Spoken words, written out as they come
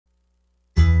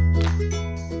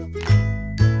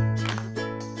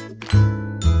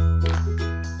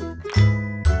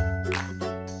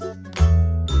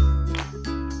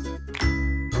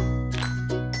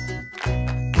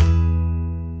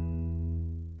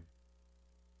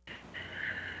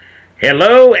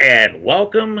Hello and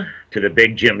welcome to the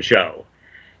Big Jim Show.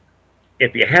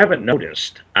 If you haven't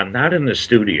noticed, I'm not in the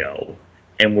studio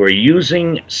and we're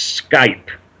using Skype.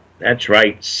 That's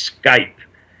right, Skype.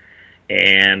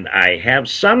 And I have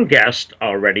some guests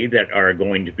already that are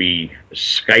going to be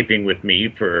Skyping with me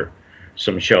for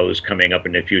some shows coming up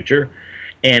in the future.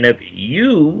 And if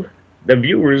you, the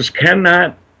viewers,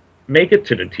 cannot make it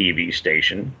to the TV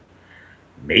station,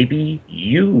 maybe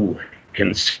you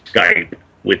can Skype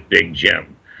with Big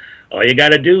Jim. All you got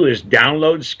to do is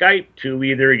download Skype to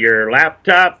either your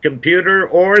laptop, computer,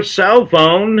 or cell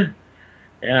phone.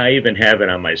 I even have it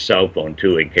on my cell phone,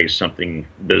 too, in case something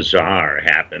bizarre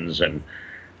happens and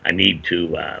I need to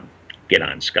get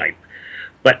on Skype.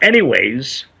 But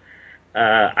anyways,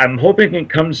 I'm hoping it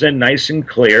comes in nice and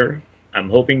clear. I'm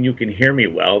hoping you can hear me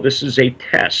well. This is a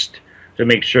test to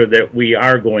make sure that we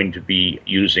are going to be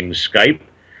using Skype.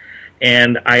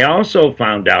 And I also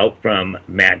found out from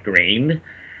Matt Green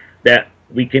that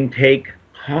we can take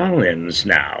call-ins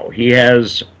now. He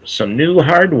has some new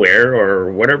hardware,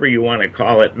 or whatever you want to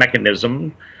call it,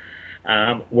 mechanism,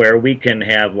 where we can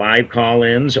have live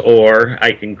call-ins, or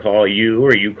I can call you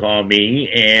or you call me.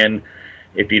 And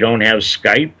if you don't have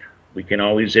Skype, we can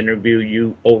always interview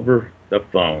you over the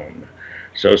phone.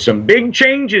 So some big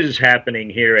changes happening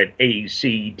here at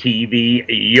ACTV,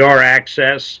 your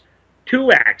access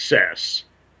to access.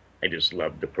 I just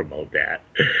love to promote that.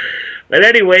 But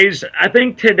anyways, I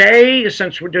think today,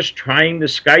 since we're just trying to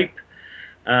Skype,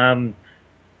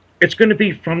 it's going to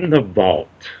be from the vault.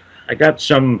 I got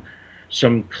some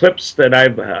clips that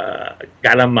I've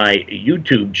got on my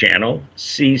YouTube channel,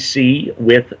 CC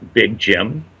with Big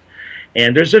Jim.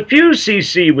 And there's a few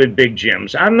CC with Big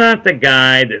Jims. I'm not the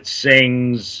guy that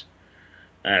sings,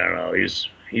 I don't know,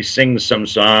 he sings some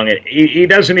song. He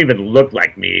doesn't even look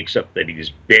like me, except that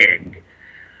he's big.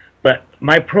 But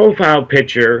my profile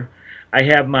picture, I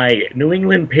have my New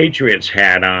England Patriots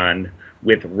hat on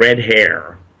with red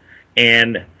hair.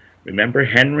 And remember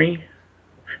Henry,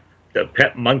 the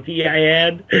pet monkey I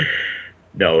had?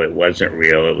 No, it wasn't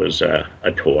real. It was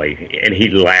a toy. And he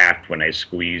laughed when I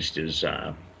squeezed his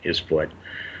foot.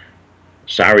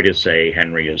 Sorry to say,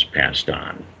 Henry has passed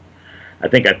on. I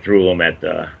think I threw him at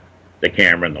the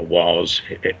camera and the walls.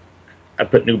 I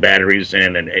put new batteries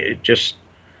in, and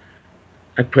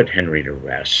I put Henry to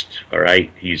rest. All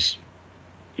right, he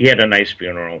had a nice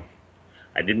funeral.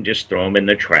 I didn't just throw him in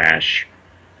the trash.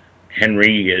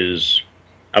 Henry is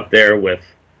up there with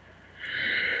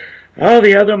all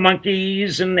the other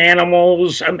monkeys and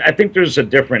animals. I think there's a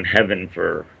different heaven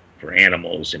for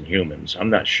animals and humans. I'm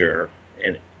not sure.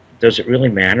 And does it really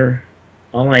matter?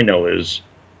 All I know is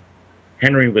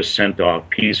Henry was sent off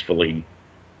peacefully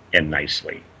and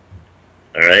nicely.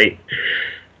 All right?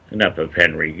 Enough of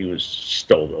Henry. He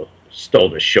stole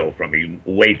the show from me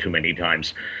way too many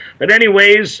times. But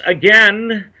anyways,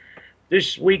 again,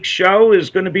 this week's show is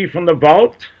going to be from the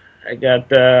vault. I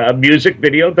got a music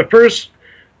video. The first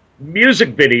music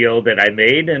video that I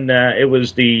made, and it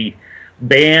was the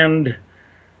band,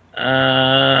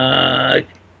 I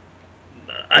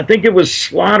think it was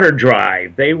Slaughter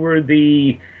Drive. They were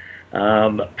the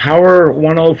Power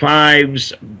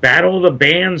 105's Battle of the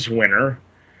Bands winner,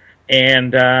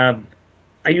 and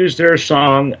I used their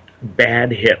song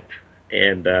Bad Hip,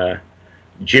 and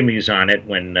Jimmy's on it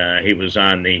when he was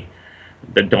on the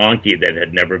donkey that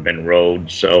had never been rode,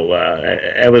 so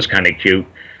it was kind of cute,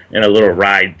 and a little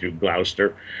ride through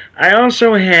Gloucester. I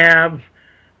also have,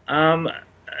 to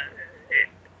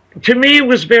me it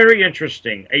was very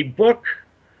interesting, a book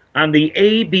on the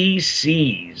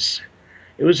ABCs.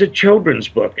 It was a children's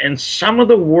book, and some of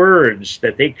the words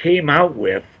that they came out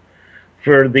with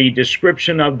for the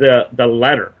description of the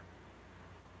letter,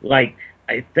 like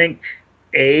I think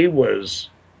A was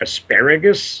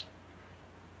asparagus.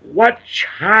 What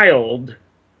child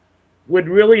would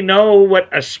really know what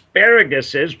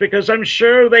asparagus is? Because I'm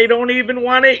sure they don't even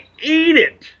want to eat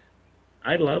it.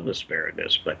 I love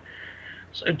asparagus, but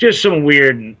just some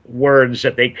weird words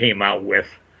that they came out with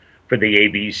for the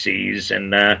ABCs.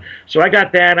 And so I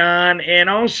got that on. And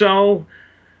also,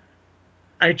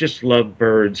 I just love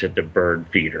birds at the bird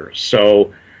feeder.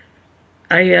 So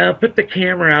I put the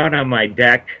camera out on my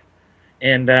deck,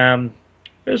 and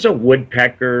there's a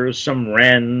woodpecker, some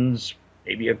wrens,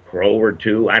 maybe a crow or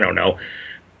two, I don't know,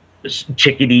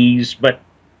 chickadees. But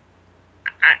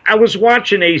I was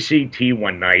watching ACT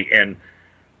one night, and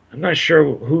I'm not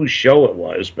sure whose show it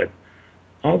was, but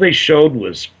all they showed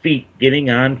was feet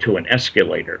getting onto an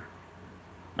escalator.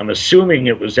 I'm assuming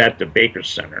it was at the Baker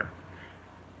Center,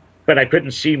 but I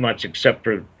couldn't see much except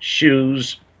for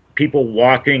shoes, people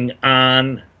walking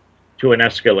on to an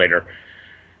escalator.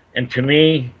 And to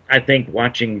me, I think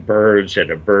watching birds at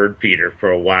a bird feeder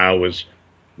for a while was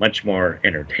much more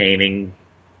entertaining,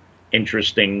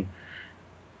 interesting.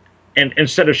 And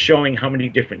instead of showing how many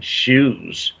different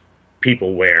shoes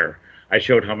people wear, I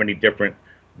showed how many different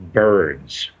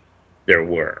birds there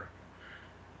were.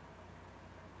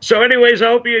 So, anyways, I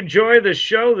hope you enjoy the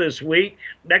show this week.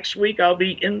 Next week, I'll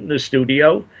be in the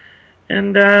studio.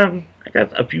 And I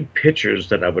got a few pictures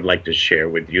that I would like to share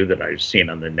with you that I've seen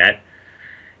on the net,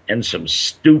 and some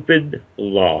stupid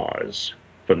laws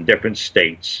from different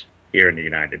states here in the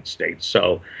United States.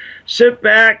 So sit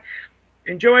back,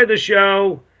 enjoy the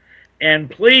show, and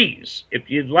please, if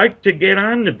you'd like to get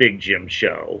on the Big Jim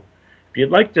Show, if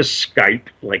you'd like to Skype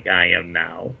like I am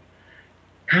now,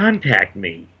 contact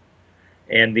me.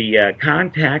 And the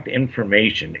contact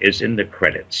information is in the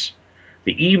credits.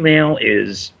 The email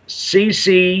is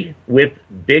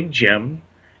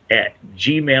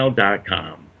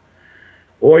ccwithbigjim@gmail.com.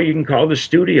 Or you can call the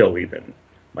studio even.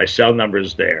 My cell number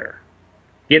is there.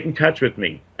 Get in touch with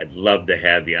me. I'd love to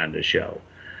have you on the show.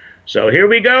 So here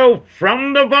we go,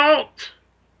 from the vault,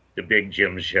 the Big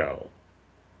Jim Show.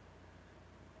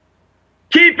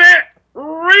 Keep it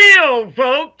real,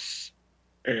 folks.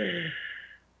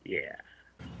 Yeah.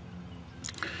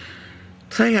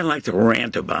 Today I'd like to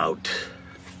rant about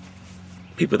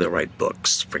people that write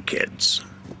books for kids.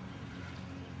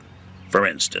 For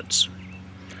instance,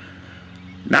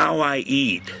 Now I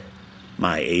Eat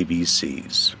My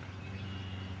ABCs.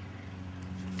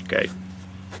 Okay.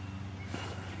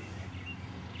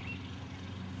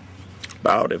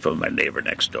 About it from my neighbor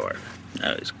next door.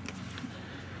 I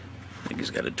think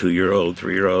he's got a 2-year-old,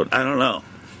 3-year-old. I don't know.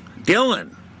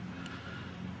 Dylan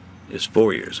is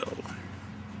 4 years old.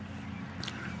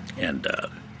 And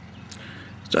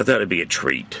so I thought it'd be a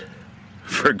treat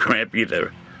for Grampy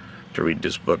to read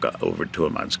this book over to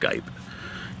him on Skype.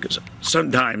 Because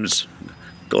sometimes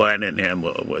Glenn and him,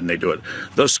 when they do it,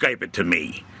 they'll Skype it to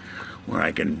me, where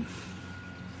I can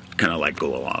kind of like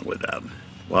go along with them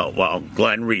while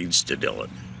Glenn reads to Dylan.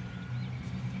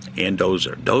 And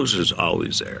Dozer's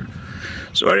always there.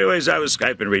 So anyways, I was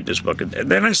Skyping reading this book, and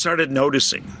then I started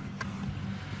noticing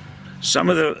some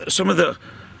of the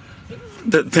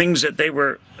things that they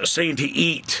were saying to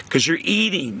eat, because you're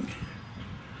eating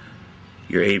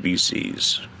your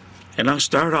ABCs. And I'll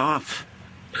start off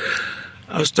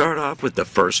with the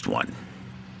first one.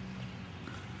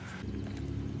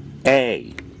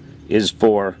 A is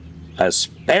for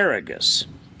asparagus.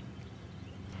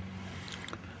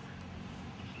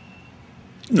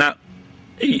 Now,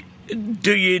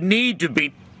 do you need to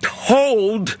be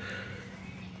told?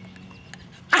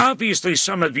 Obviously,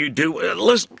 some of you do.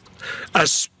 Listen,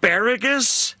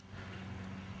 asparagus?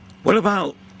 What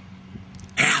about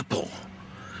apple?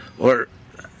 Or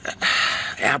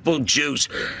apple juice?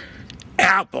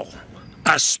 Apple.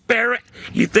 Asparagus?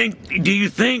 Do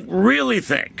you really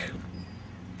think?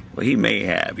 Well, he may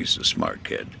have. He's a smart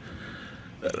kid.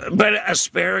 But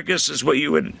asparagus is what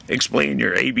you would explain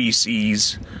your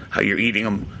ABCs, how you're eating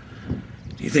them.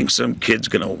 Do you think some kid's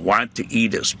going to want to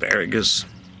eat asparagus?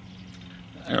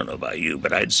 I don't know about you,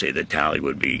 but I'd say the tally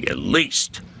would be at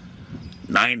least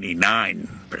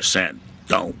 99%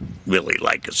 don't really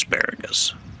like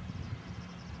asparagus.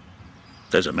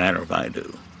 Doesn't matter if I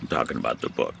do. I'm talking about the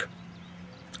book.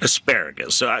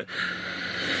 Asparagus. So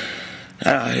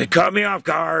it caught me off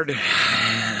guard.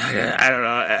 I don't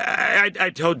know.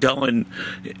 I told Dylan,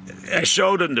 I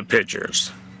showed him the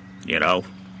pictures, you know.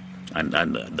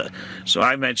 So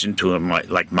I mentioned to him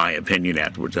like my opinion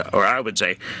afterwards, or I would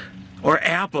say, or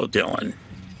apple, Dylan.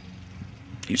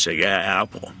 He'd say, yeah,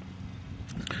 apple.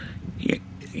 He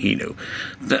knew.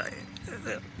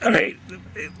 All right,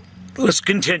 let's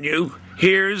continue.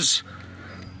 Here's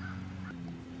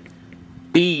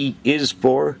B is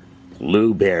for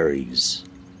blueberries.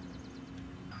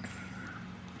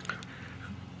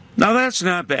 Now that's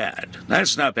not bad.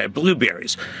 That's not bad.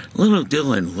 Blueberries. Little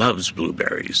Dylan loves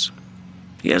blueberries.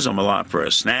 He has them a lot for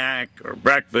a snack or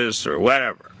breakfast or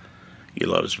whatever. He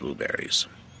loves blueberries.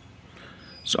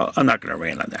 So I'm not going to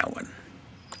rant on that one.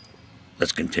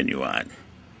 Let's continue on.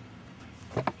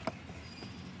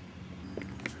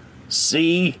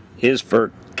 C is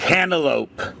for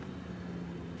cantaloupe.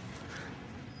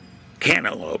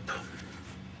 Cantaloupe.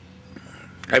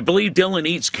 I believe Dylan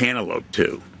eats cantaloupe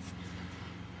too.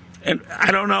 And I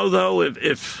don't know though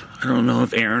if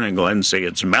Aaron and Glenn say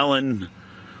it's melon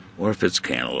or if it's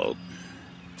cantaloupe.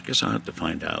 Guess I'll have to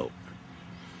find out.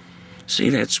 See,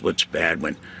 that's what's bad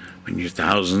when you're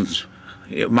thousands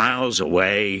miles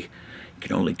away. You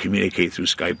can only communicate through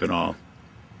Skype and all.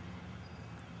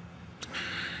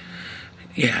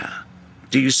 Yeah.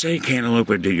 Do you say cantaloupe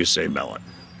or do you say melon?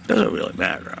 Doesn't really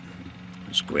matter.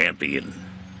 It's Grampy and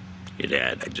your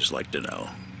dad. I'd just like to know.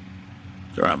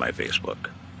 They're on my Facebook.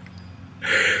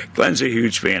 Glenn's a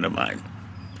huge fan of mine.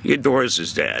 He adores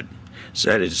his dad.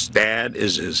 Said his dad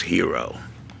is his hero.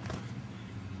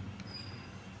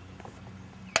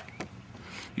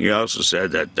 He also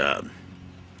said that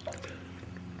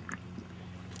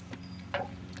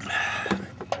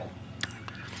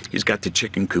he's got the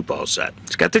chicken coop all set.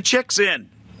 He's got the chicks in.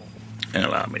 I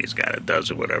don't know how many he's got, a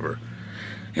dozen, whatever.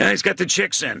 Yeah, he's got the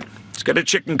chicks in. He's got a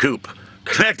chicken coop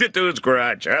connected to his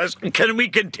garage. Can we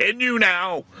continue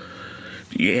now?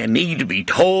 You need to be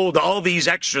told all these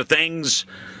extra things.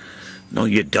 No,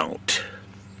 you don't.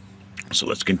 So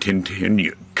let's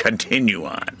continue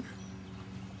on.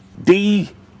 D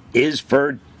is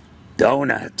for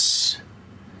donuts.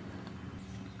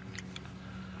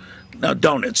 Now,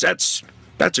 donuts, that's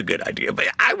a good idea. But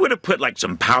I would have put like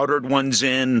some powdered ones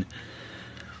in.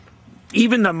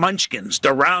 Even the munchkins,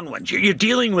 the round ones. You're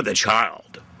dealing with a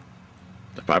child.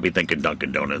 They're probably thinking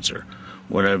Dunkin' Donuts or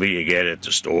whatever you get at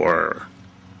the store.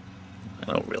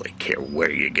 I don't really care where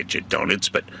you get your donuts,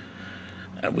 but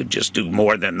I would just do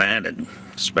more than that, and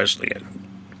especially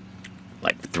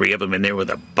like 3 of them in there with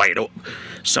a bite.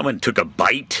 Someone took a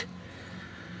bite.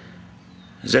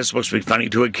 Is that supposed to be funny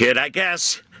to a kid? I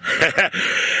guess. I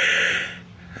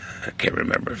can't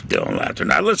remember if Dylan laughed or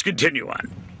not. Let's continue on.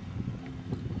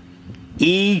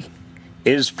 E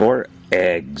is for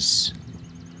eggs.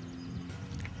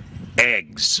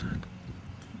 Eggs.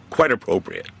 Quite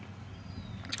appropriate.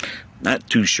 Not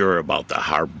too sure about the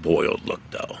hard-boiled look,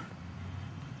 though.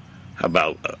 How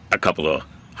about a couple of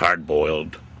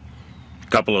hard-boiled? A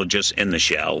couple of just in the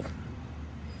shell?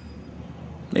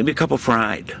 Maybe a couple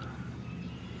fried.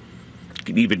 You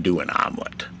could even do an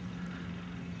omelet.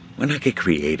 Why not get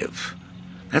creative?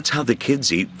 That's how the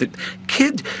kids eat.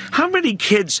 How many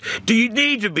kids do you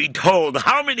need to be told?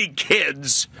 How many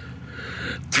kids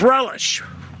relish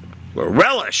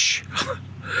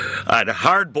on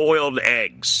hard-boiled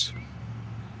eggs?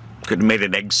 Could have made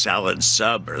an egg salad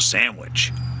sub or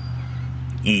sandwich.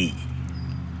 E.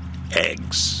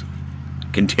 Eggs.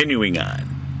 Continuing on.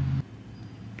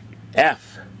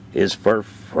 F is for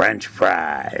French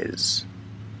fries.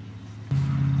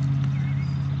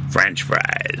 French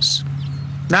fries.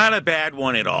 Not a bad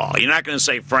one at all. You're not going to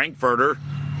say Frankfurter.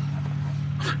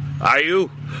 Are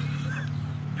you?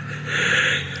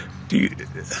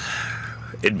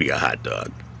 It'd be a hot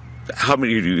dog. How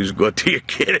many of you just go up to your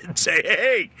kid and say,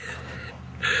 hey,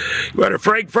 you want a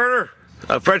Frankfurter?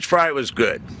 A French fry was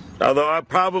good. Although I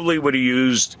probably would have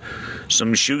used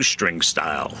some shoestring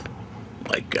style.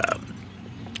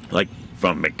 Like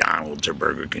from McDonald's or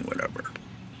Burger King, whatever.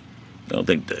 I don't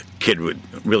think the kid would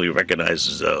really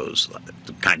recognize those.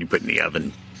 The kind you put in the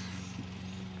oven.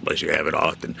 Unless you have it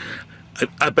often.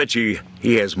 I bet you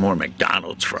he has more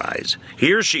McDonald's fries.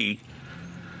 He or she.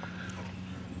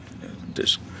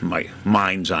 This, my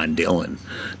mind's on Dylan.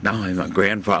 Now I'm a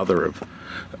grandfather of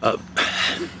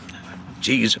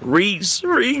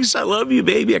Reese, I love you,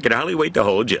 baby. I can hardly wait to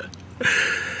hold you.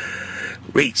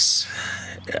 Reese.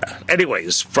 Yeah.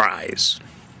 Anyways, fries.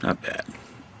 Not bad.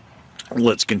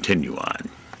 Let's continue on.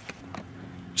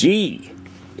 G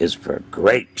is for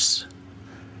grapes.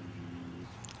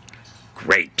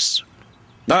 Grapes.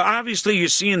 Now, obviously, you're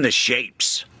seeing the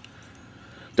shapes.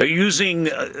 They're using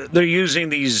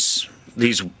these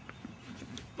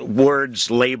words,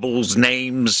 labels,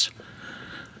 names.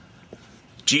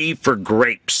 G for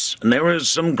grapes. And there were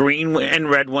some green and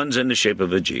red ones in the shape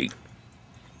of a G.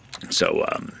 So,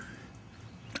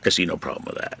 I see no problem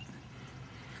with that.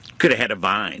 Could have had a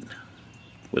vine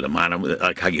with them on them,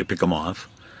 like how you pick them off.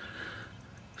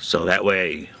 So that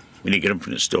way, when you get them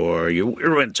from the store, you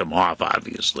rinse them off,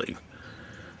 obviously.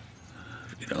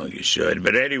 You know, you should.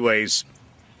 But anyways,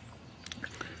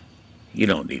 you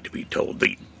don't need to be told.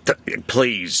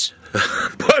 Please,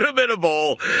 put them in a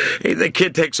bowl. Hey, the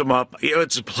kid takes them up. You know,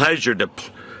 it's a pleasure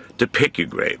to pick your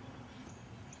grape.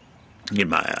 In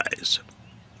my eyes.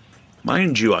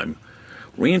 Mind you, I'm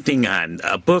ranting on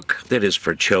a book that is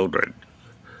for children.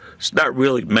 It's not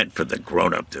really meant for the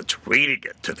grown-up that's reading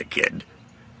it to the kid.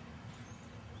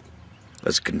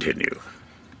 Let's continue.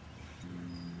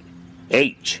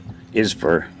 H is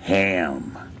for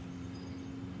ham.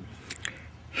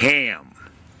 Ham.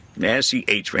 Nasty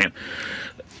H for ham.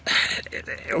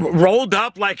 Rolled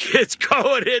up like it's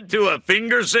going into a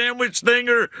finger sandwich thing,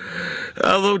 or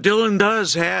although Dylan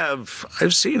does have,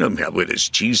 I've seen him have with his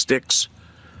cheese sticks,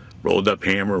 rolled up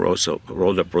ham or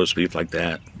rolled up roast beef like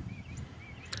that.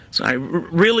 So I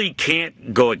really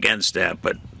can't go against that,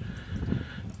 but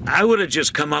I would have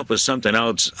just come up with something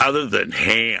else other than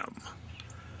ham.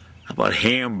 How about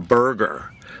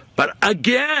hamburger. But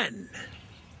again,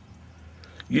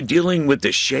 you're dealing with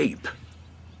the shape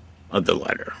of the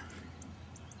letter.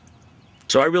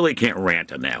 So I really can't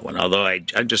rant on that one, although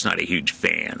I'm just not a huge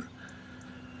fan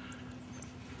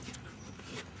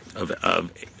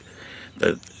of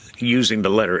using the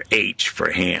letter H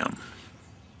for ham.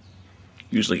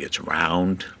 Usually it's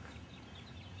round,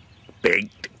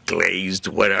 baked, glazed,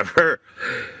 whatever.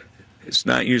 It's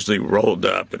not usually rolled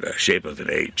up in the shape of an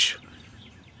H.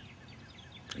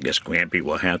 I guess Grampy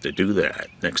will have to do that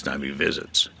next time he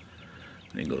visits.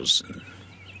 And he goes and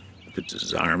puts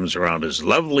his arms around his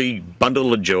lovely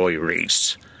bundle of joy,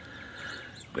 Reese.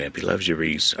 Grampy loves you,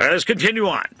 Reese. All right, let's continue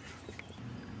on.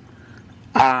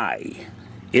 I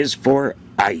is for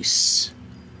ice.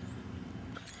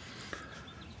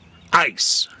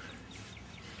 Ice.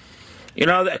 You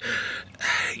know,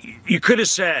 you could have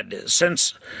said,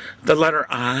 since the letter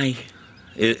I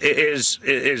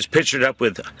is pictured up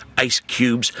with ice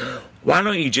cubes, why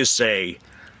don't you just say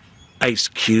ice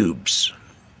cubes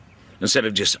instead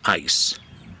of just ice?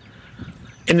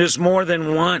 And there's more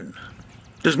than one.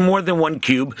 There's more than one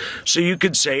cube, so you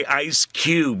could say ice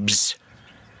cubes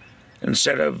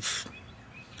instead of,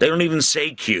 they don't even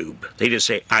say cube, they just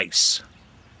say ice.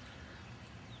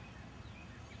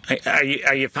 Are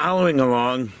you following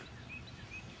along?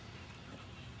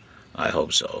 I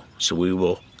hope so. So we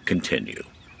will continue.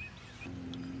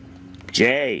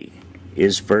 J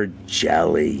is for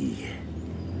jelly.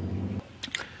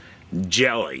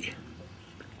 Jelly.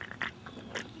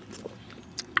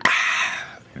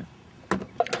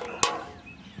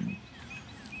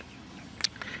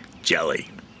 Jelly.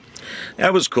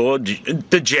 That was cool.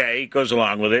 The J goes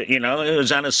along with it. You know, it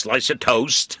was on a slice of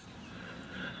toast.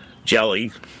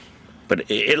 Jelly. But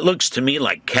it looks to me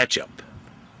like ketchup.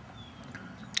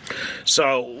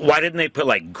 So why didn't they put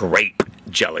like grape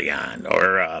jelly on?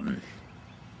 Or, I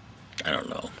don't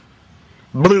know,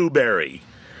 blueberry.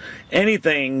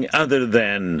 Anything other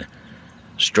than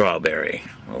strawberry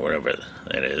or whatever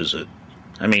that is.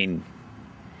 I mean,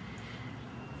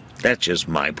 that's just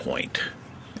my point.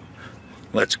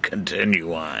 Let's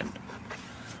continue on.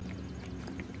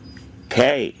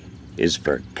 K is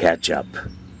for ketchup.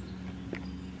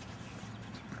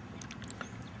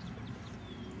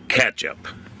 Ketchup.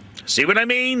 See what I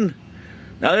mean?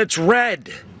 Now it's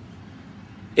red.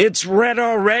 It's red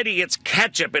already. It's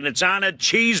ketchup and it's on a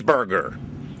cheeseburger.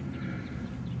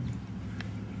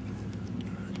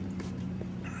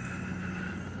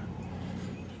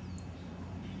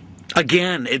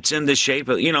 Again, it's in the shape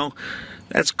of, you know,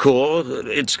 that's cool.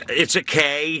 It's a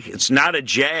K. It's not a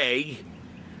J.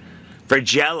 For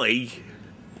jelly,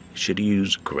 should you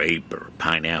use grape or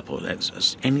pineapple? That's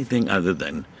just anything other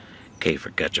than K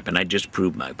for ketchup, and I just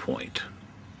proved my point.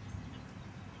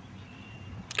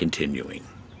 Continuing.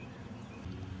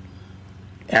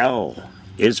 L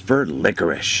is for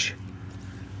licorice.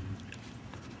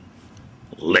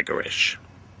 Licorice.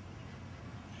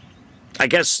 I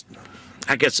guess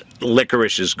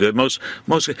licorice is good.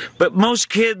 But most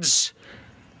kids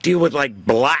deal with like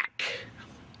black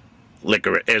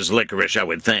licorice as licorice, I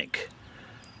would think.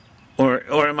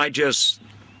 Or am I just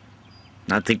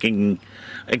not thinking?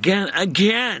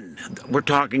 Again, we're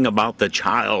talking about the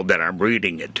child that I'm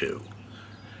reading it to.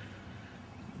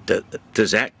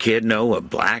 Does that kid know what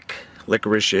black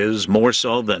licorice is more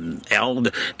so than L?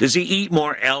 Does he eat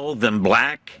more L than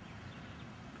black?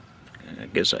 I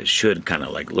guess I should kind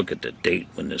of like look at the date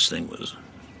when this thing was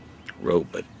wrote.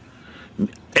 But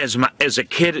as a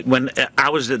kid, when I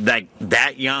was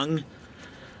that young,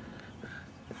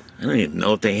 I don't even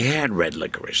know if they had red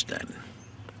licorice then.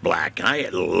 Black. I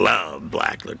love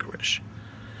black licorice.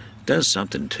 It does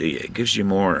something to you. It gives you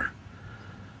more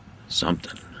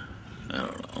something. I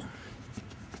don't know.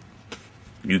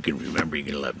 You can remember, you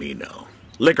can let me know.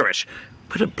 Licorice.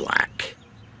 Put it black.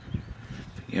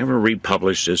 If you ever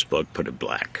republish this book, put it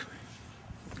black.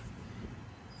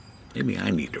 Maybe I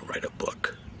need to write a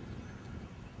book.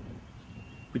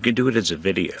 We can do it as a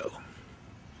video.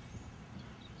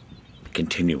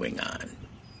 Continuing on.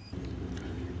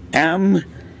 M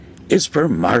is for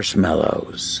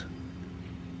marshmallows.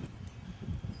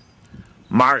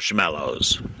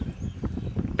 Marshmallows.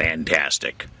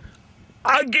 Fantastic.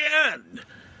 Again!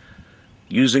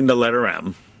 Using the letter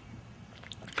M.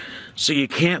 So you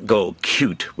can't go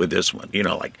cute with this one. You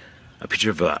know, like a picture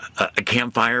of a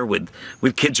campfire with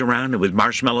kids around and with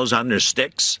marshmallows on their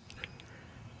sticks.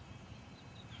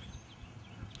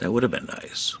 That would have been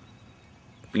nice.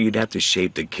 But you'd have to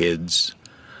shape the kids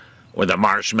or the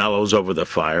marshmallows over the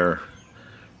fire.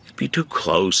 It'd be too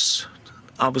close.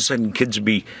 All of a sudden, kids would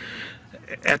be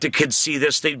after kids see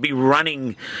this, they'd be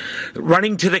running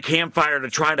to the campfire to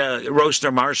try to roast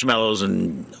their marshmallows,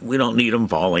 and we don't need them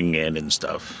falling in and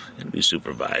stuff. It'd be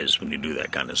supervised when you do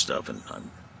that kind of stuff, and I'm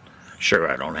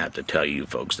sure I don't have to tell you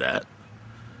folks that.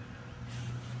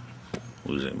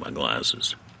 Losing my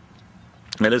glasses.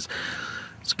 Let's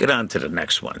get on to the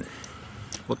next one.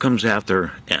 What comes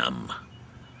after M?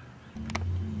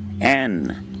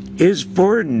 N is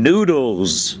for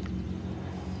noodles.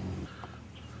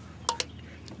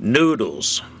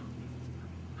 Noodles.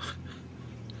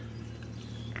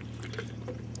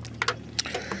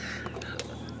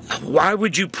 Why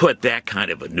would you put that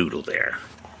kind of a noodle there?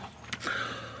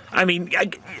 I mean,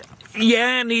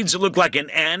 yeah, it needs to look like an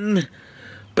N,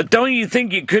 but don't you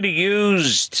think you could have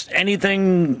used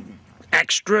anything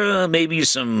extra? Maybe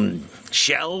some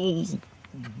shell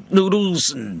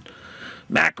noodles and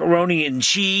macaroni and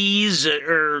cheese,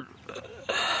 or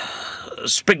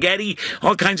spaghetti,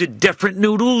 all kinds of different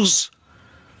noodles.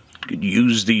 You could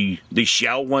use the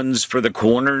shell ones for the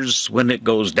corners when it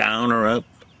goes down or up.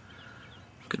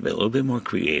 Could be a little bit more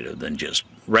creative than just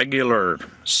regular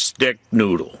stick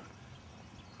noodle,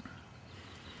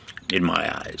 in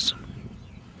my eyes.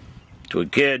 To a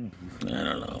kid, I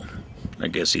don't know. I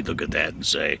guess he'd look at that and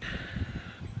say,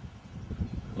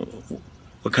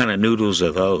 what kind of noodles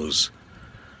are those?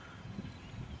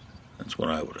 That's what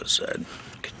I would have said.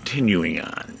 Continuing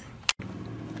on.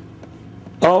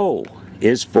 O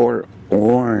is for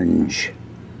orange.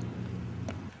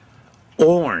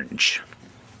 Orange.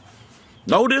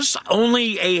 Notice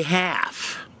only a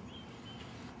half.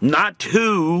 Not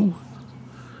two.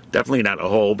 Definitely not a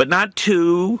whole, but not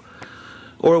two.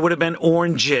 Or it would have been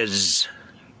oranges.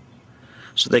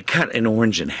 So they cut an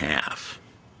orange in half.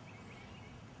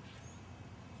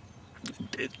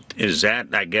 Is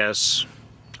that, I guess,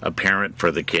 apparent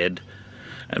for the kid?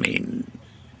 I mean,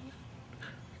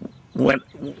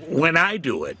 when I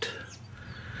do it,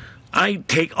 I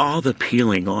take all the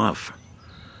peeling off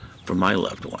for my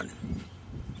loved one.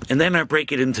 And then I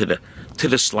break it into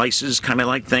the slices, kind of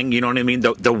like thing, you know what I mean?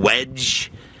 The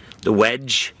wedge.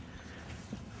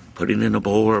 Put it in a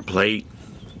bowl or a plate.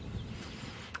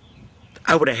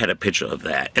 I would have had a picture of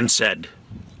that and said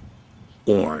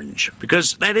orange,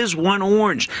 because that is one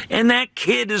orange, and that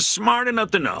kid is smart enough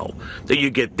to know that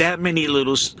you get that many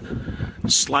little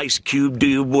slice, cube,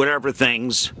 whatever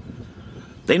things.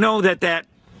 They know that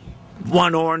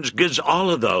one orange gives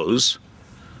all of those,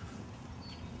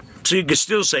 so you can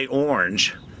still say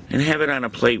orange and have it on a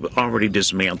plate already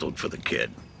dismantled for the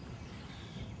kid.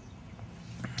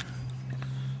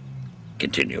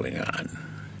 Continuing on.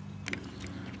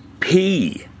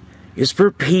 P is for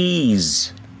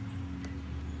peas.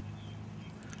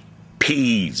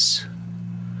 Peas.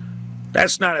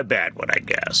 That's not a bad one, I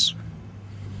guess.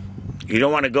 You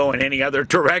don't want to go in any other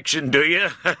direction, do you?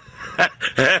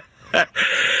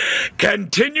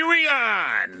 Continuing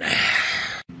on.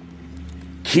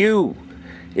 Q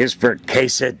is for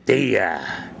quesadilla.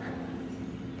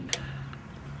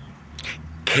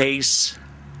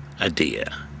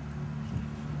 Quesadilla.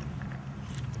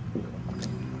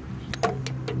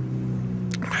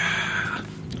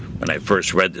 When I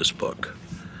first read this book,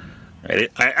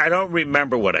 I don't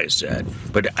remember what I said,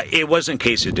 but it wasn't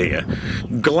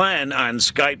quesadilla. Glenn on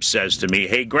Skype says to me,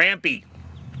 "Hey, Grampy,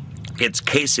 it's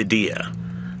quesadilla."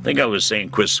 I think I was saying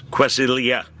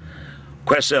quesadilla.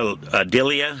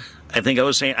 I think I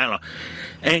was saying, I don't know.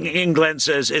 And Glenn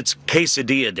says, "It's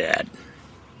quesadilla, Dad."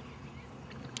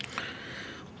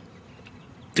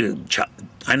 Dude,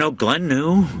 I know Glenn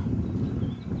knew.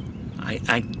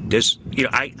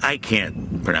 I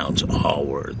can't pronounce all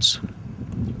words.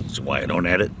 That's why I don't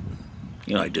edit.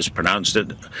 I just pronounced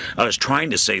it. I was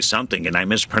trying to say something and I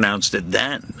mispronounced it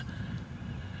then.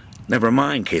 Never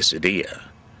mind quesadilla.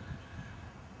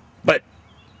 But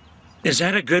is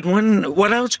that a good one?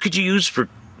 What else could you use for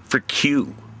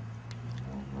Q?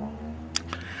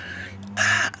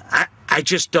 I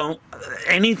just don't.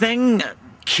 Anything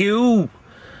Q.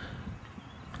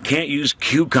 Can't use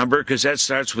cucumber because that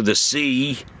starts with a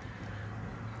C.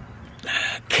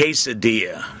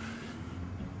 Quesadilla.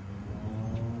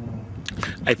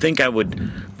 I think I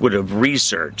would have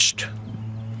researched.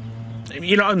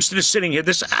 I'm just sitting here.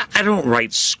 I don't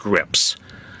write scripts.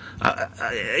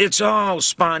 It's all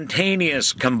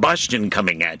spontaneous combustion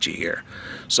coming at you here.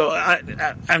 So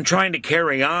I'm trying to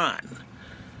carry on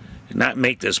and not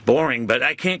make this boring, but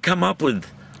I can't come up with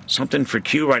something for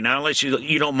Q right now, unless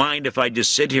you don't mind if I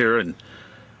just sit here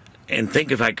and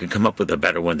think if I could come up with a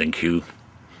better one than Q.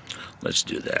 Let's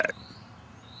do that.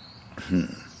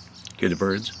 Hear the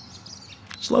birds?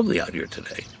 It's lovely out here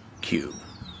today. Q.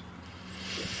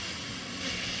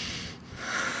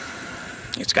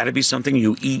 It's got to be something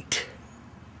you eat.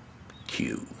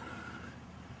 Q.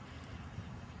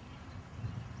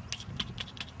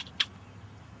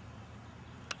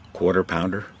 Quarter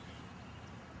pounder.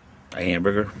 A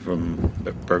hamburger from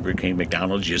Burger King,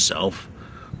 McDonald's, yourself.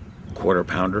 Quarter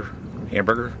pounder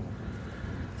hamburger.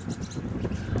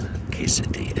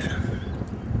 Quesadilla.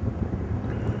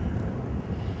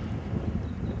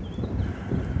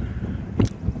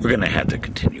 We're going to have to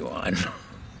continue on.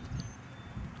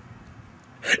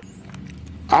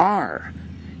 R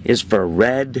is for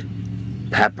red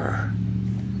pepper.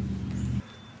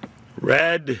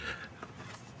 Red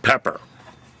pepper.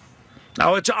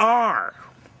 Now it's R.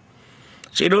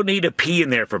 So you don't need a P in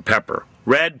there for pepper.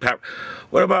 Red pepper.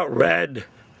 What about red?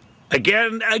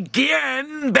 Again,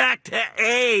 back to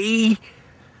A.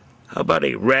 How about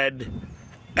a red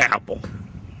apple?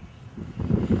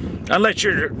 Unless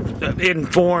you're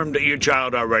informed your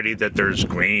child already that there's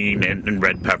green and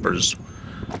red peppers.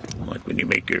 Like when you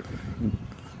make your...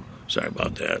 Sorry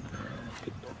about that.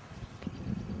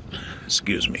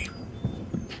 Excuse me.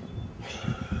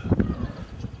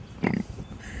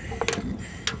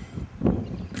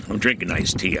 I'm drinking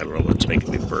iced tea. I don't know what's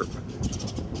making me burp.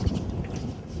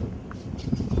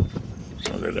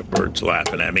 So there's the birds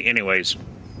laughing at me. Anyways,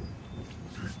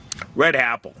 red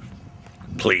apple,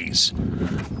 please.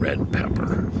 Red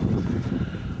pepper.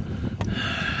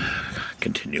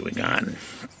 Continuing on.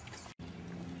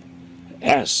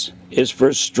 S is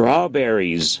for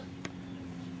strawberries.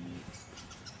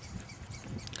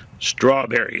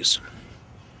 Strawberries.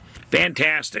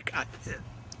 Fantastic.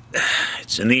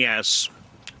 It's in the S.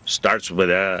 Starts with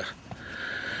a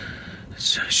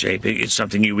shape. It's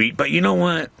something you eat. But you know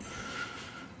what?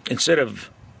 Instead of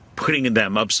putting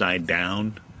them upside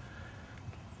down,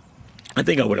 I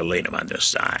think I would have laid them on this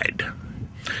side.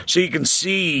 So you can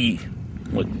see,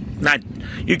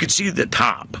 you can see the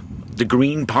top, the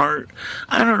green part.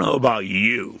 I don't know about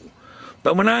you,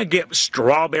 but when I get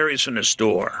strawberries from the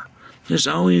store, there's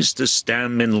always the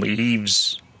stem and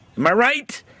leaves. Am I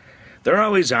right? They're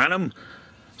always on them.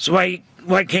 So why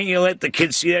can't you let the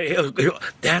kids see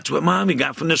that? That's what Mommy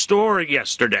got from the store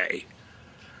yesterday.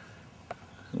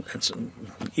 That's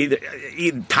either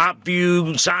top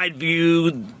view, side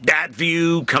view, that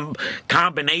view,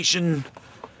 combination.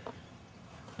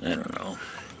 I don't know.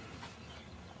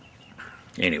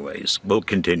 Anyways, we'll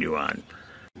continue on.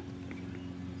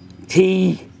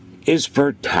 T is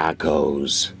for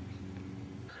tacos.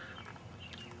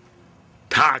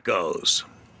 Tacos.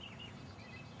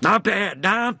 Not bad,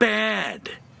 not bad.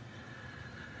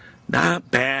 Not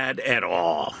bad at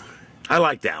all. I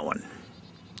like that one.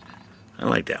 I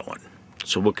like that one.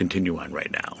 So we'll continue on right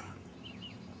now.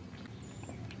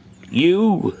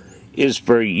 U is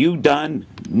for udon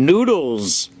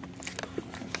noodles.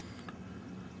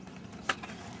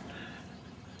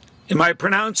 Am I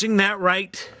pronouncing that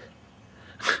right?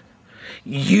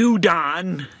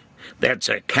 Udon, that's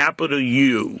a capital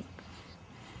U.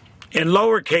 In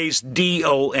lowercase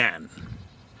D-O-N.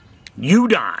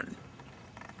 Udon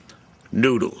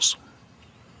noodles.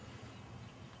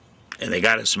 And they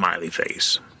got a smiley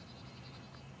face.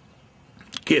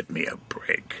 Give me a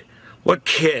break. What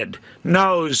kid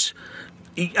knows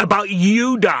about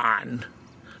udon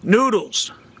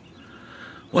noodles?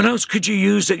 What else could you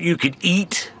use that you could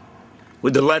eat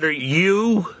with the letter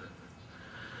U?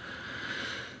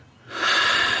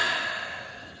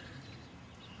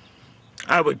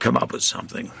 I would come up with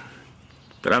something,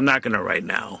 but I'm not going to right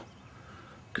now,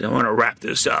 because I want to wrap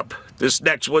this up. This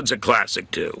next one's a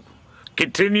classic, too.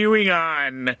 Continuing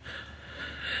on.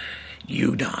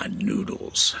 Udon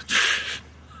noodles.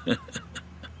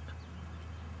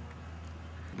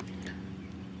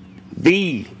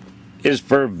 V is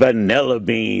for vanilla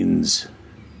beans.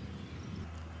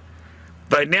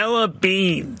 Vanilla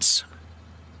beans.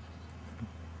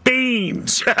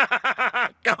 Beans!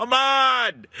 Come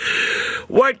on!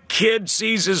 What kid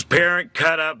sees his parent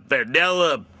cut up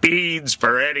vanilla beans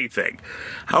for anything?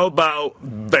 How about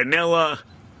vanilla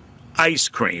ice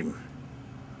cream?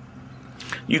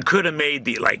 You could have made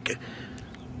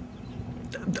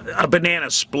a banana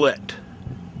split.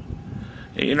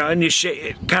 You know, and you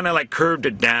kind of like curved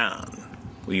it down.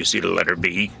 Where you see the letter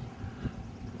B.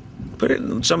 Put it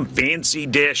in some fancy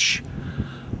dish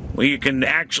where you can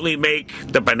actually make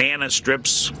the banana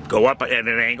strips go up at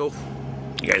an angle.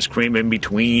 You guys cream in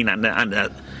between on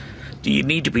the do you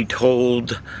need to be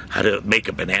told how to make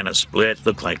a banana split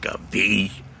look like a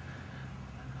V?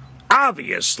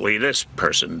 Obviously, this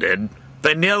person did.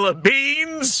 Vanilla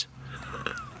beans?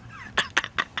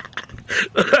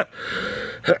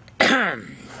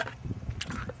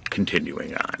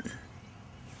 Continuing on.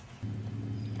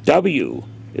 W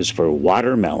is for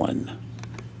watermelon.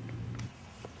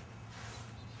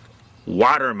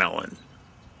 Watermelon.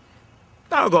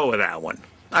 I'll go with that one.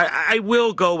 I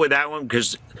will go with that one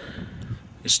because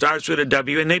it starts with a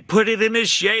W and they put it in a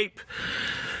shape.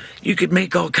 You could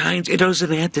make all kinds. It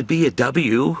doesn't have to be a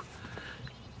W.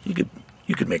 You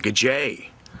could make a J.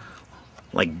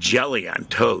 Like jelly on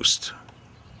toast.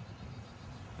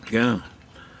 Yeah.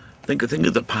 Think of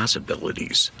the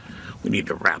possibilities. We need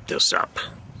to wrap this up.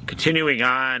 Continuing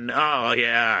on. Oh,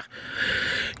 yeah.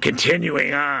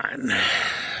 Continuing on.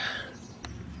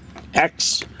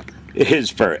 X is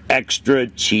for extra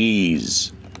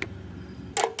cheese.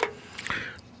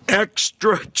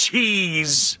 Extra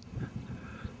cheese.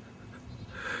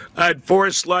 I had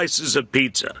 4 slices of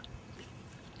pizza.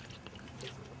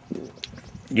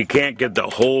 You can't get the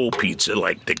whole pizza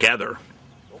like together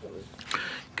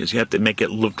because you have to make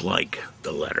it look like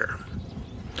the letter.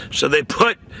 So they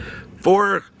put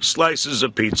 4 slices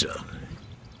of pizza,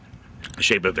 the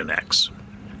shape of an X,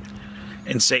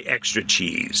 and say extra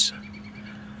cheese.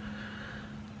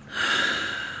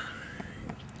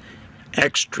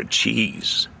 Extra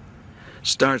cheese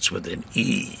starts with an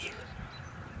E.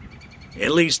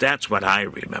 At least that's what I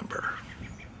remember.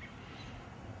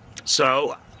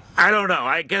 So, I don't know.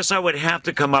 I guess I would have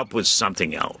to come up with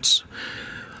something else.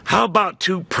 How about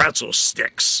 2 pretzel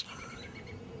sticks?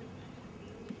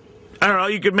 I don't know.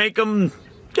 You could make them,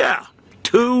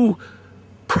 2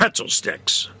 pretzel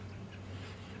sticks.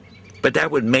 But that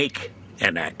would make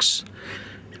an X.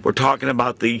 We're talking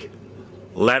about the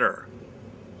letter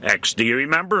X. Do you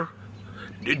remember?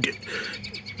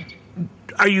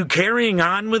 Are you carrying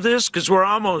on with this? Because we're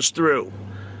almost through.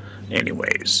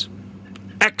 Anyways,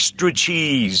 extra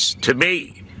cheese to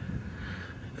me.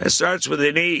 That starts with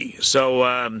an E. So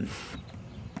I'm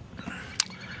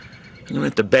going to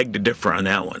have to beg to differ on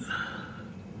that one.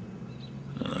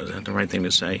 Is that the right thing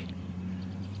to say?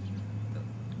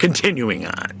 Continuing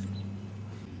on.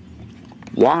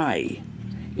 Y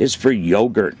is for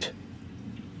yogurt.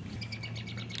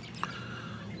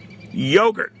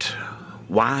 Yogurt.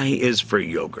 Y is for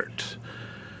yogurt.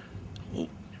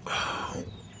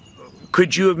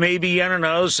 Could you have maybe, I don't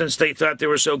know, since they thought they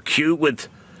were so cute with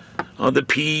all the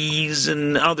peas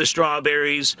and all the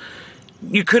strawberries,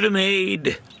 you could have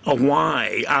made a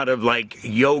Y out of like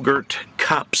yogurt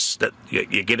cups that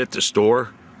you get at the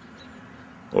store?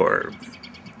 Or,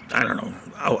 I don't know,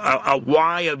 a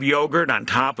Y of yogurt on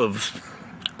top of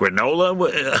granola?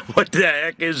 What the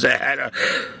heck is that?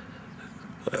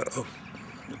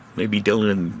 Maybe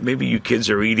Dylan, maybe you kids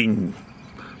are eating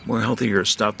more healthier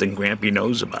stuff than Grampy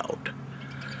knows about.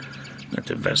 Not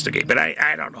to investigate, but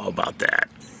I don't know about that.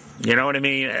 You know what I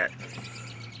mean?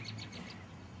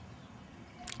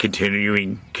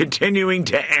 Continuing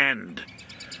to end.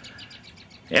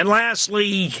 And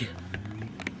lastly,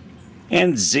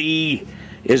 and Z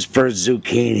is for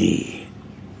zucchini.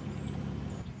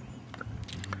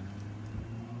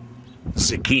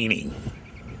 Zucchini.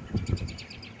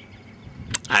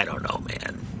 I don't know,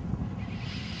 man.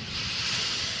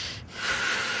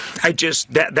 I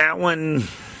just, that one,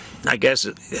 I guess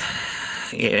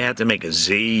you have to make a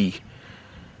Z.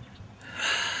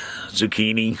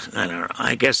 Zucchini. I don't know.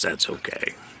 I guess that's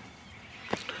okay.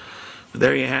 But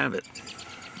there you have it.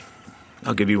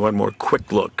 I'll give you one more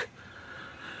quick look.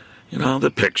 You know,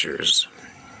 the pictures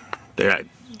that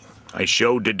I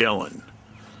showed to Dylan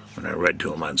when I read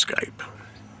to him on Skype.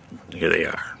 Here they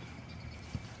are.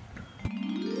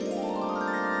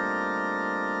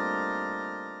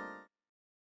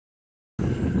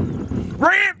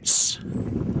 Rants!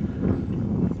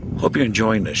 Hope you're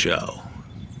enjoying the show,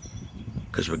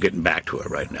 because we're getting back to it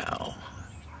right now.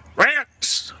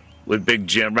 Rants with Big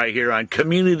Jim right here on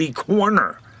Community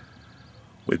Corner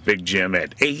with Big Jim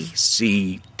at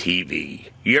ACTV.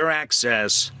 Your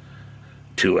access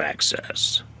to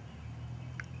access.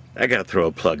 I gotta throw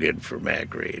a plug in for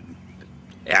Matt Green,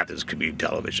 Athens Community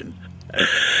Television.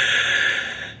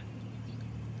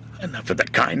 Enough of the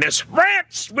kindness.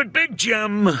 Rants with Big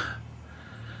Jim.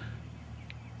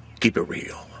 Keep it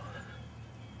real.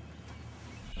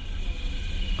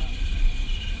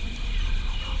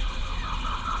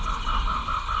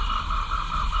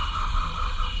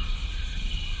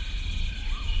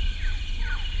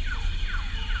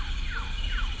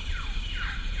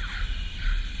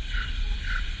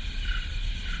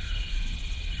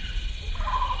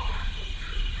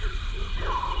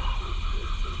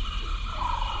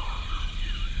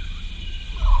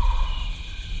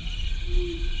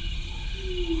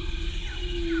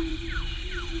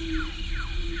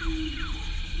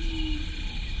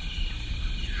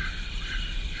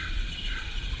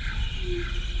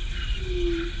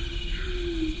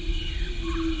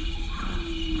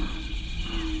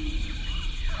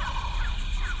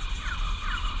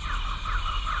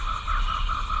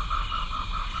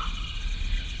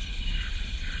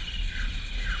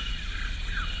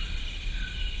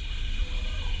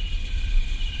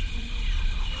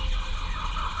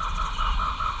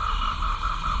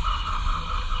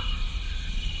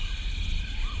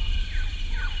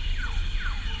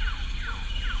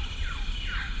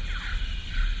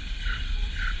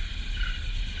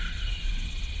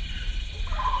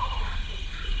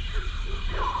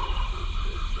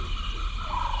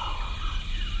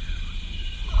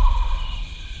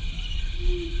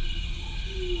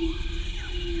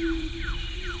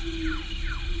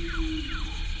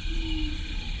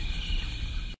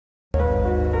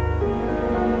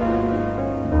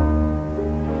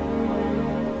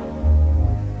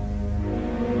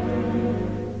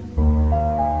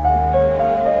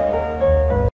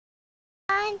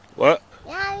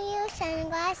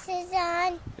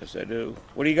 Yes, I do.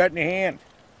 What do you got in your hand?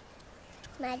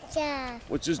 My dad.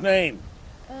 What's his name?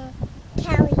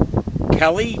 Kelly.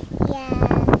 Kelly? Yeah.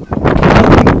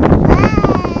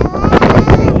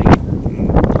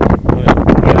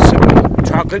 Want some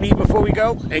chocolatey before we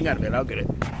go? Hang on a minute, I'll get it.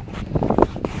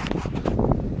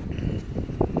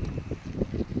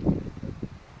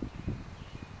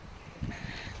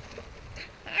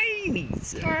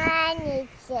 Tiny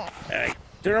chip. All right,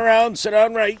 turn around, sit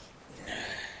down right.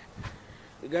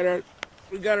 We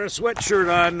got our sweatshirt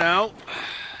on now,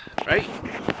 right?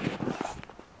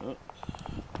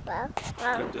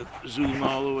 Got to zoom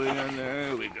all the way on there.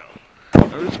 There we go. Now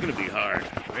this is gonna be hard.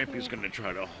 Grampy's gonna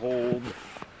try to hold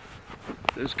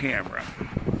this camera.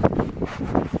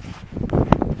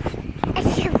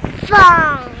 It's a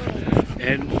phone.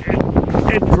 And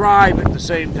drive at the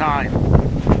same time.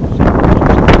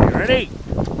 You ready?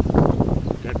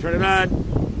 Gotta turn it on.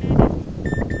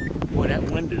 Boy, that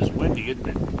wind is windy, isn't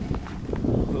it?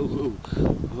 Oh,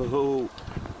 oh, oh.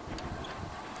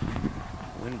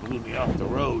 Wind blew me off the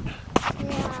road.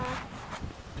 Yeah.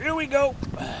 Here we go.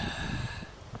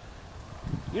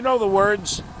 You know the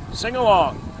words. Sing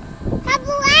along. Come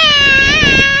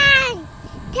on!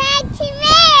 Take me!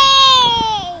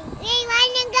 We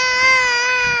want to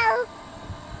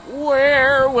go!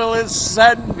 Where will it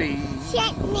send me?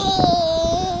 Send me!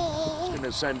 It's going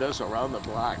to send us around the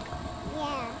block.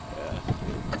 Yeah.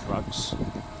 Trucks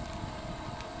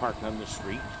parked on the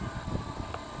street.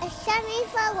 Send me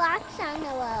for walks on the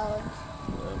road.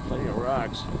 Plenty of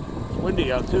rocks. It's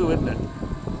windy out too, isn't it?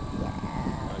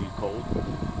 Yeah. Are you cold?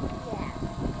 Yeah.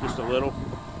 Just a little?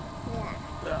 Yeah.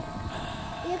 Yeah.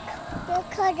 You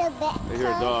could have been. I hear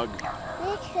a dog.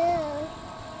 Me too.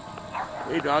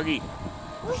 Hey, doggy.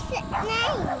 What's the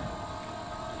name?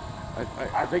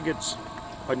 I think it's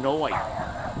Annoy.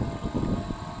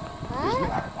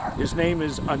 What? His name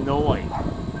is Annoy.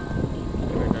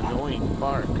 They're an annoying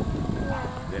bark. Yeah.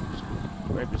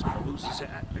 Grandpa's gonna lose his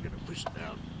hat. They're gonna push it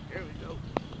down. There we go.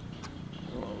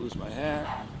 Oh, I'll lose my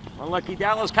hat. Unlucky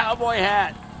Dallas Cowboy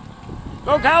hat.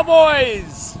 Go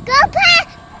Cowboys! Go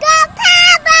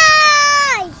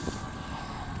Cowboys!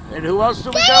 And who else do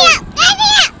we Get go? up! Get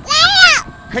up! Get up!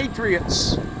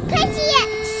 Patriots.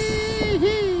 Patriots!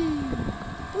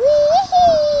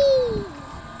 Wee-hee!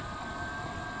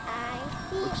 I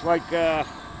see. Looks like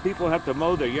people have to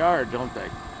mow their yard, don't they? Yeah.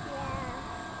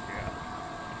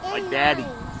 Yeah. Like And Daddy.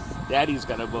 mine's. Daddy's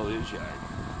gotta mow his yard.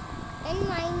 And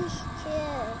mine's too.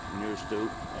 And yours too.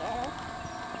 Yeah.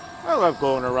 I love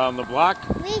going around the block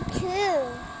Me too.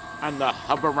 on the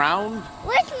hub around.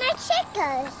 Where's my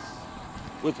chickens?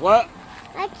 With what?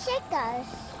 My chickens.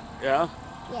 Yeah.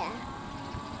 Yeah.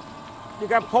 You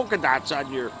got polka dots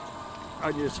on your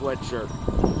sweatshirt.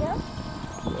 Yeah.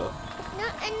 Yeah.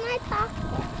 Not in my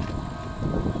pocket.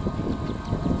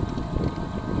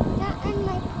 Not in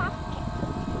my pocket.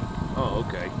 Oh,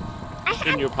 okay. I have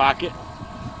In your pocket?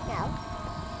 no.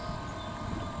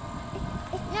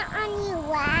 It's not on your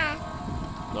lap.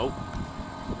 Nope.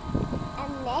 I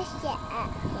missed it at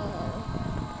home.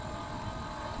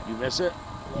 You miss it?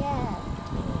 Yeah.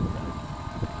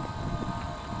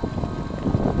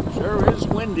 Sure is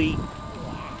windy.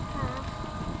 Yeah.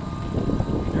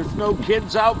 There's no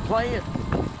kids out playing.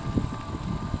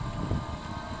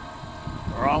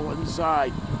 They're all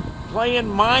inside playing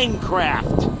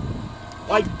Minecraft.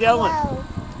 Like Dylan.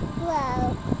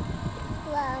 Whoa.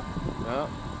 Yeah.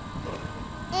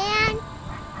 And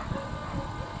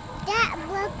that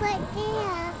look right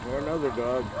there. There's another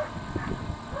dog.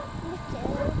 Me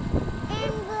too.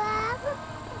 And look.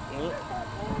 Yeah.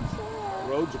 There too.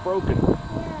 Road's broken. Yeah.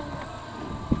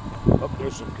 Oh,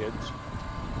 there's some kids.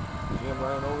 See them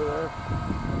running over there?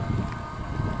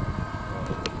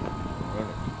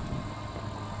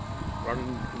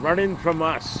 Running from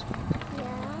us.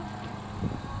 Yeah.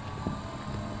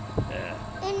 Yeah.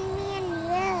 And me and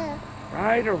you.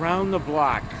 Right around the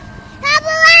block. Come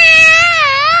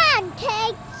on!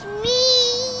 Take me.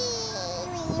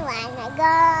 We wanna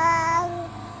go.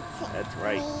 That's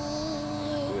right.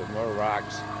 We have more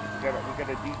rocks. We gotta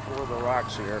detour the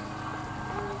rocks here.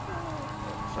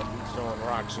 Somebody's throwing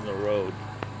rocks in the road.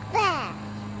 Bad.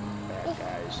 Bad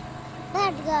guys.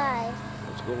 Bad guys.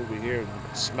 Let's go over here and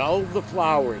smell the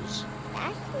flowers.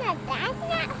 That's not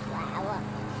flower.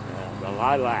 The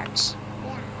lilacs.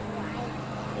 Yeah, right.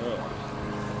 Yeah.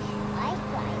 Like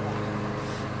flower.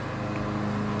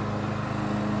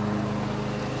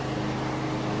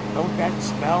 Don't that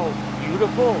smell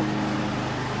beautiful?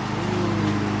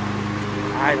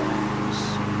 Lilacs.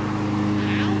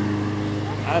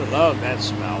 I love that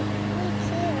smell. Me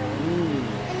too. Mm.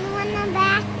 And one on the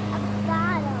back, a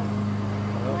bottom.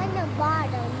 One on the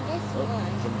bottom, this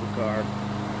one. Some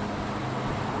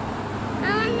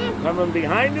coming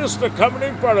behind us, they're coming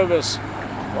in front of us.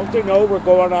 Don't they know we're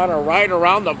going on a ride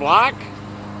around the block?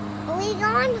 Are we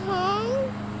going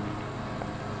home?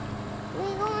 We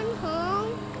going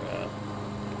home?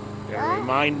 Yeah,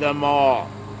 remind them all.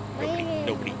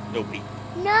 Nobody. Nobody.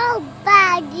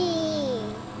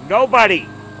 Nobody. Nobody.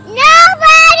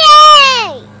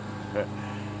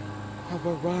 Up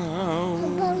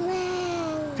around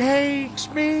Around. takes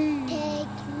me Take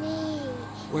me.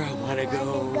 where I want to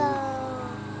go.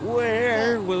 Go.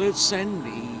 Where will it send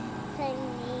me? Send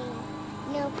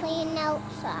me. No playing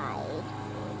outside.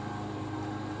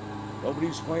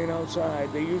 Nobody's playing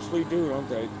outside. They usually do, don't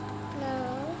they?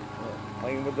 No.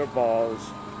 Playing with their balls.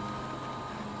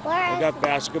 Where They got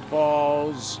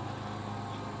basketballs.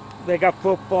 They got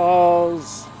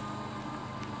footballs.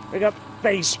 They got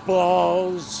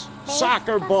baseballs.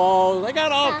 Soccer balls. They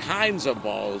got all kinds of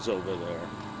balls over there.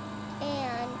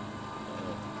 And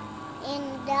in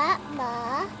that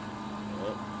bar,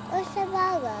 what's the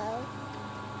bubble?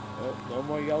 No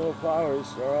more yellow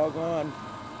flowers. They're all gone.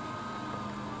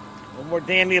 No more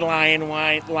dandelion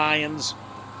lions.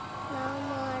 No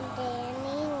more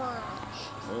dandelion.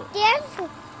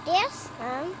 There's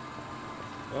some.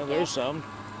 Well, there's some.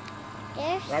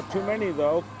 There's Not too some. many,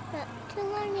 though. Not too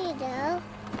many though.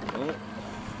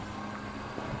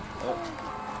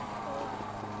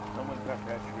 Someone cut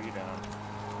that tree down.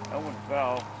 That one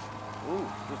fell. Ooh,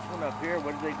 this one up here,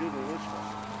 what did they do to this one?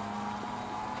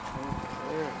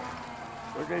 There.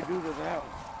 What did they do to that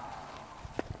one?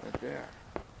 Right there.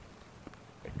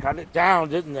 They cut it down,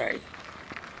 didn't they?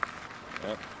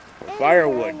 Yep. For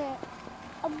firewood.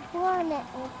 Burn it.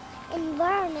 And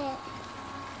burn it.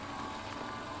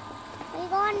 Are you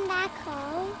going back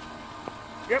home?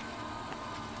 Yep.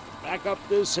 Back up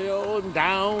this hill and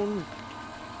down.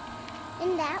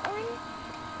 In that one?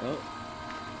 Oh,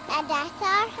 That's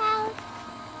our house?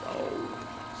 no,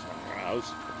 it's not our house.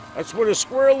 That's where the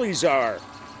squirrelies are.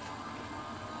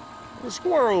 The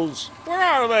squirrels. Where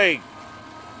are they?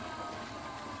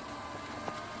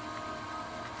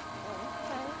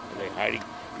 Are they hiding?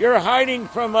 You're hiding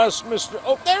from us, Mr.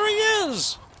 Oh, there he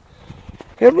is.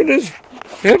 Him and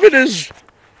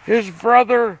his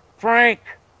brother Frank.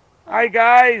 Hi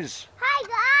guys. Hi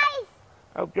guys!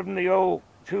 I'll give him the old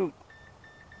toot.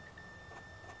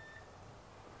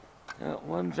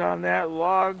 One's on that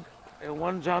log and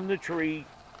one's on the tree.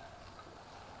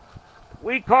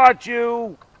 We caught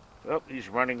you. Oh, he's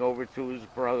running over to his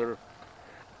brother.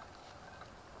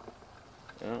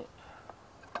 Oh,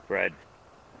 Fred.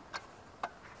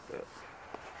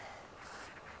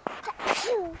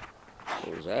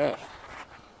 What was that?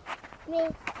 Me.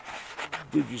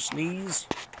 Did you sneeze?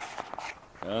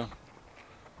 Huh?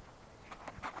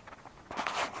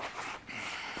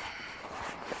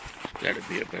 Gotta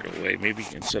be a better way. Maybe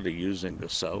instead of using the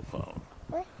cell phone,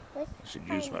 I should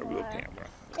use my real camera.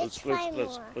 Let's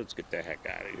get the heck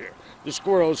out of here. The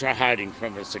squirrels are hiding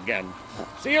from us again.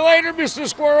 See you later, Mr.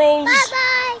 Squirrels.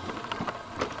 Bye-bye!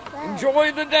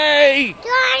 Enjoy the day. During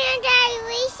the day,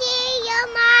 we see you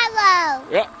tomorrow.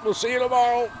 Yeah, we'll see you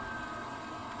tomorrow.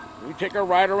 We take a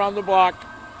ride around the block.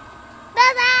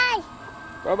 Bye-bye!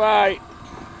 Bye-bye.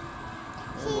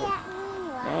 See you at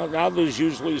noon. Now there's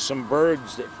usually some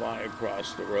birds that fly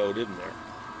across the road, isn't there?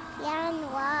 Yeah, and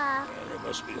Yeah, they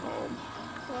must be home.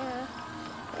 yeah.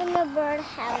 In the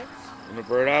birdhouse. In the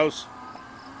birdhouse?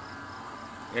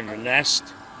 In the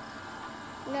nest?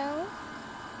 No?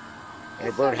 In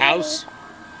a birdhouse?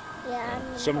 Yeah.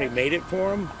 Somebody made it for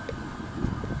them?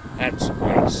 That's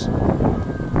nice.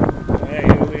 Hey,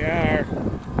 here we are.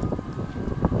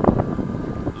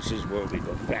 This is where we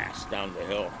go fast down the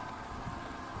hill.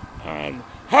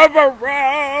 Hover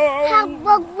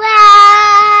round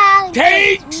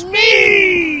takes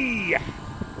me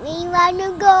We want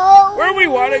to go. where we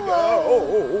want to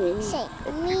go. Say,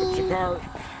 Oh, me. pick up your car. That's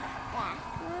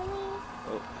mommy.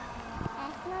 Oh,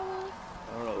 That's mommy.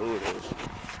 I don't know who it is.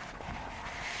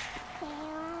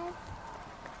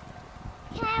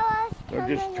 Kayla's They're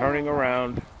just coming turning over.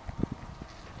 around.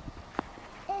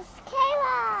 It's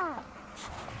Kayla.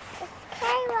 It's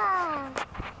Kayla.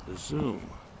 The zoom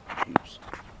keeps.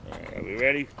 All right, are we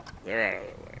ready? They're out of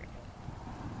the way.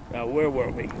 Now, where were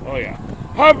we? Oh, yeah.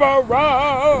 Hover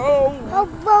round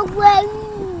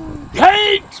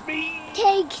takes me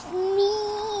Takes me.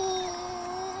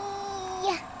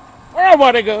 where I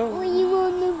want to go. Where you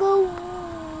want to go?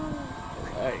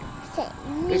 Hey, Say,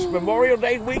 it's me. Memorial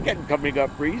Day weekend coming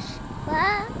up, Reese.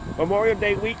 What? Memorial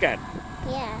Day weekend.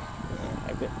 Yeah.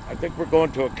 I think we're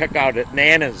going to a cookout at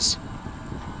Nana's.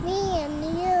 Me and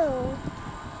you.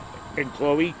 And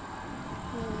Chloe.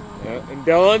 And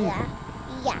Dylan. Yeah.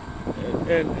 Yeah.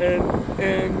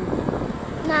 And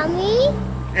Mommy?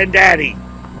 And Daddy?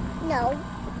 No,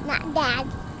 not Dad.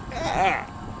 Ah,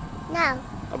 No.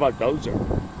 how about Dozer?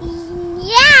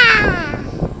 Yeah!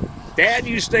 Dad,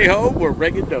 you stay home, we're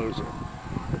bringing Dozer.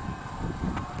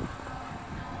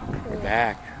 We're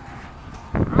back.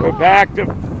 We're back to...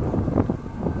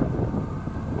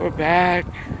 We're back.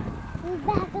 We're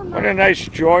back on What a nice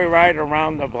joyride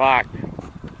around the block.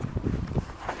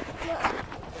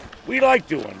 We like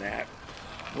doing that.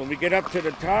 When we get up to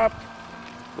the top,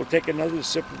 we'll take another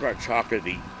sip of our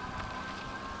chocolatey.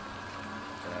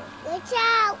 Watch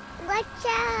out! Watch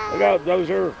out! Look out,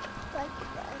 Dozer.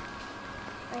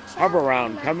 Watch Hover out.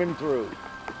 around, coming through.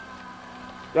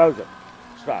 Dozer,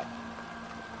 stop.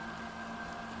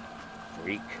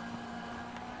 Freak.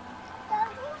 Go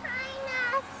behind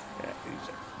us. Yeah, he's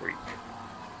a freak.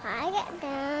 I get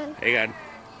down. Hang on.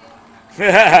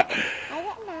 I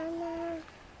get down now.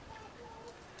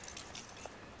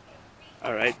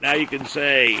 All right, now you can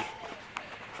say,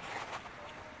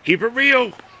 keep it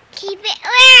real. Keep it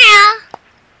real.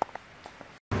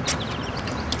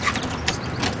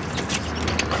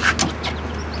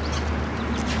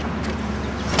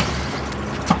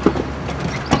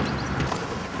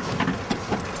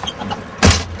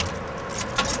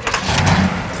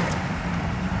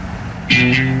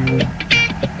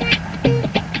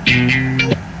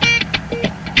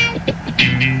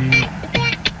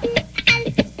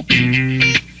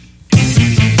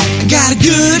 Got a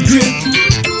good grip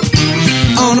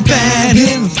on a bad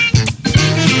hill.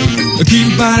 Keep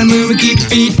your body moving, keep your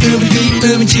feet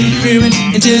moving, keep grooving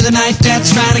into the night.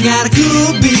 That's right, I got a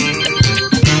cool beat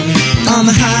on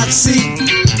the hot seat.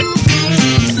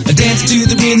 I dance to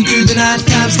the rhythm through the night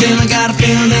time. Still I got a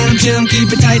feeling that I'm chillin',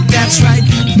 keep it tight. That's right.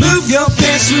 Move your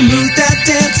pants, remove that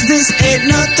dance. This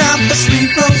ain't no time for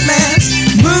sweet romance.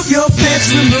 Move your pants,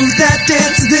 remove that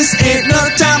dance. This ain't no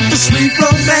time for sweet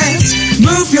romance.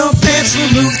 Move your pants,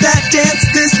 remove that dance.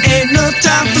 This ain't no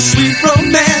time for sweet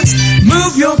romance.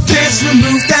 Move your pants,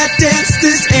 remove that dance.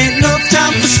 This ain't no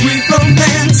time for sweet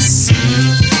romance.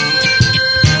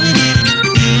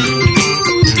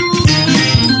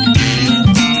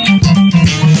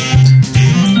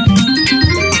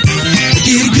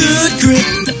 Get a good grip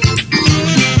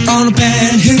on a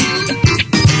bad hip.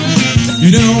 You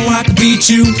know I can beat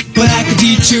you, but I can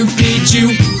teach you, beat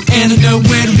you, and I know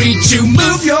where to reach you.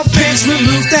 Move your pants,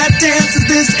 remove that dance.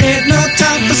 This ain't no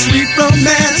time for sweet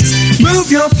romance. Move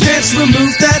your pants,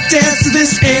 remove that dance.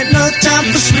 This ain't no time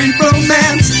for sweet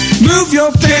romance. Move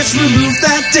your pants, remove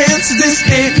that dance. This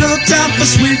ain't no time for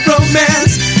sweet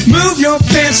romance. Move your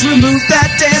pants, remove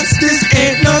that dance. This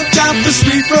ain't no time for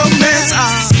sweet romance.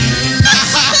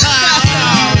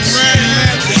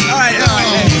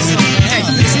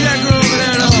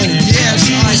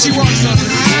 She wants something.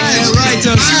 Yeah, right,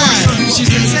 though. She wants something. She's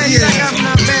gonna say, yeah. I'm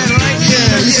not bad, right?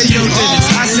 Yeah, you said no digits.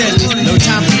 I said no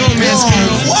time for romance,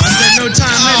 girl. I said no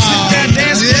time. Let's hit that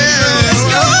dance floor, girl. Let's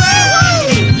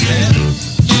go.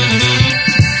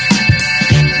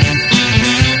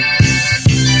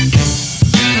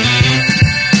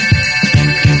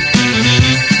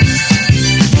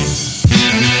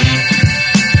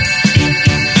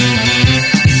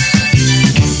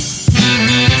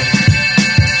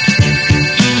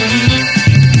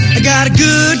 Got a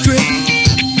good grip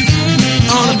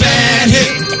on a bad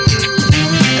hip.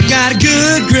 I got a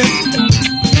good grip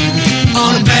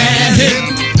on a bad hip.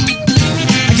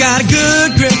 I got a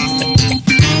good grip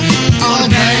on a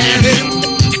bad hip.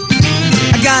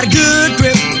 I got a good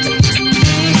grip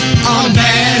on a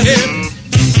bad hip.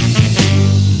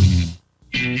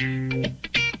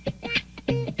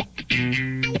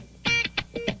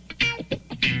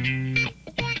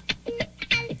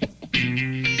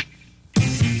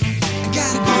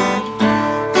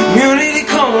 Community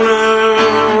Corner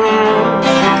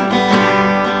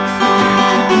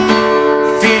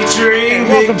featuring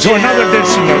Welcome to another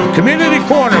edition of Community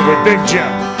Corner with Big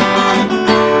Jim.